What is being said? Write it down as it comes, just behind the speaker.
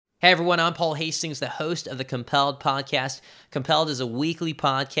Hey everyone, I'm Paul Hastings, the host of the Compelled Podcast. Compelled is a weekly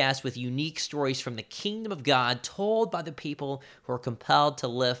podcast with unique stories from the kingdom of God told by the people who are compelled to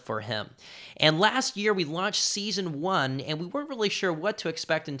live for Him. And last year we launched season 1, and we weren't really sure what to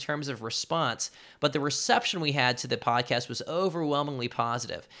expect in terms of response, but the reception we had to the podcast was overwhelmingly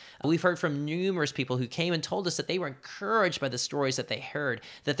positive. We've heard from numerous people who came and told us that they were encouraged by the stories that they heard,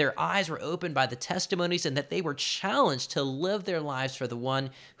 that their eyes were opened by the testimonies, and that they were challenged to live their lives for the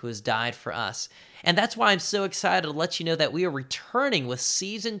one who has died for us. And that's why I'm so excited to let you know that we are returning with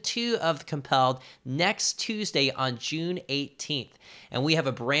season 2 of Compelled next Tuesday on June 18th. And we have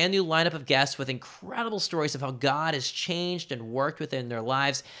a brand new lineup of guests with incredible stories of how God has changed and worked within their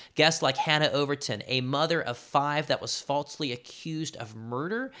lives. Guests like Hannah Overton, a mother of 5 that was falsely accused of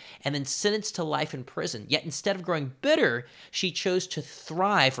murder and then sentenced to life in prison. Yet instead of growing bitter, she chose to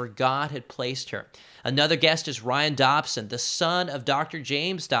thrive where God had placed her. Another guest is Ryan Dobson, the son of Dr.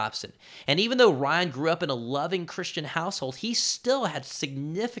 James Dobson. And even though Ryan grew up in a loving Christian household, he still had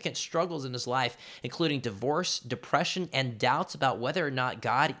significant struggles in his life, including divorce, depression, and doubts about whether or not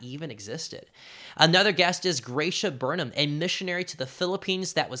God even existed. Another guest is Gracia Burnham, a missionary to the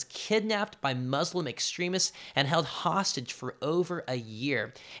Philippines that was kidnapped by Muslim extremists and held hostage for over a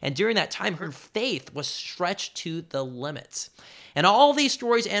year. And during that time, her faith was stretched to the limits. And all these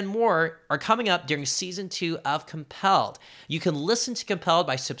stories and more are coming up during season 2 of Compelled. You can listen to Compelled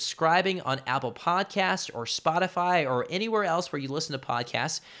by subscribing on Apple Podcasts or Spotify or anywhere else where you listen to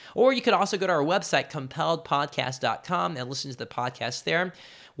podcasts. Or you could also go to our website, compelledpodcast.com, and listen to the podcast there.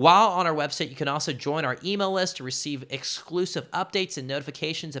 While on our website, you can also join our email list to receive exclusive updates and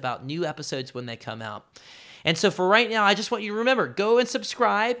notifications about new episodes when they come out. And so for right now, I just want you to remember, go and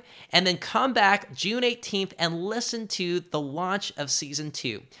subscribe and then come back June 18th and listen to the launch of season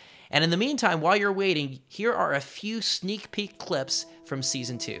 2. And in the meantime, while you're waiting, here are a few sneak peek clips from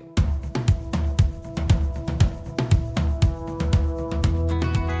season 2.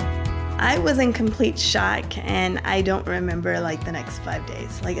 I was in complete shock, and I don't remember the next 5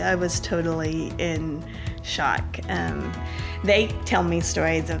 days. I was totally in shock. They tell me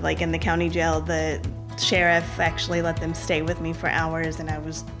stories of in the county jail, the sheriff actually let them stay with me for hours, and I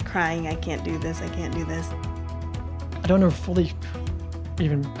was crying, I can't do this. I don't know fully,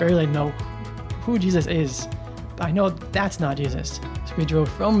 even barely know who Jesus is, but I know that's not Jesus. So we drove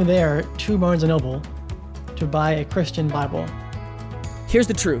from there to Barnes & Noble to buy a Christian Bible. Here's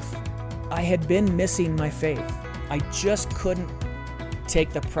the truth. I had been missing my faith. I just couldn't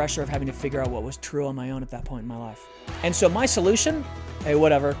take the pressure of having to figure out what was true on my own at that point in my life. And so my solution, hey,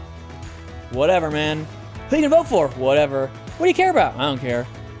 whatever, man. Who you gonna vote for? Whatever. What do you care about? I don't care.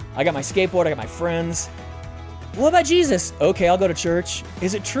 I got my skateboard, I got my friends. What about Jesus? Okay, I'll go to church.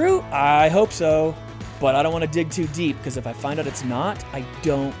 Is it true? I hope so. But I don't want to dig too deep, because if I find out it's not, I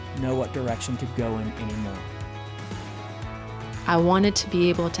don't know what direction to go in anymore. I wanted to be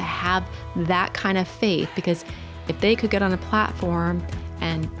able to have that kind of faith, because if they could get on a platform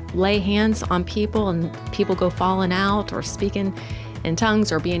and lay hands on people and people go falling out or speaking in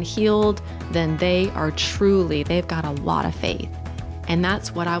tongues or being healed, then they've got a lot of faith. And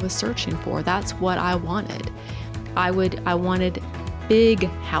that's what I was searching for. That's what I wanted. I wanted big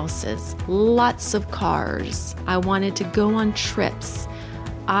houses, lots of cars. I wanted to go on trips.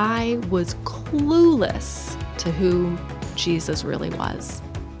 I was clueless to who Jesus really was.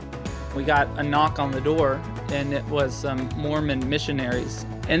 We got a knock on the door, and it was some Mormon missionaries.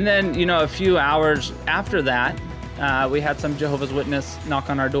 And then, a few hours after that, we had some Jehovah's Witness knock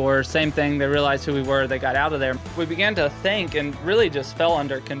on our door. Same thing, they realized who we were, they got out of there. We began to think, and really just fell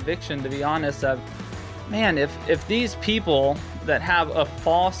under conviction, to be honest, of, man, if these people that have a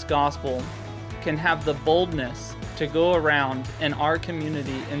false gospel can have the boldness to go around in our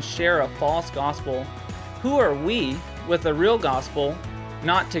community and share a false gospel, who are we with a real gospel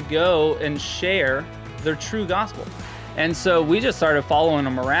not to go and share their true gospel? And so we just started following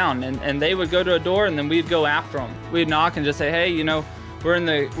them around, and they would go to a door, and then we'd go after them. We'd knock and just say, hey,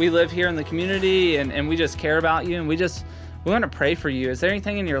 we live here in the community, and we just care about you, and we want to pray for you. Is there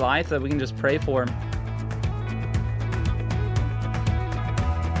anything in your life that we can just pray for?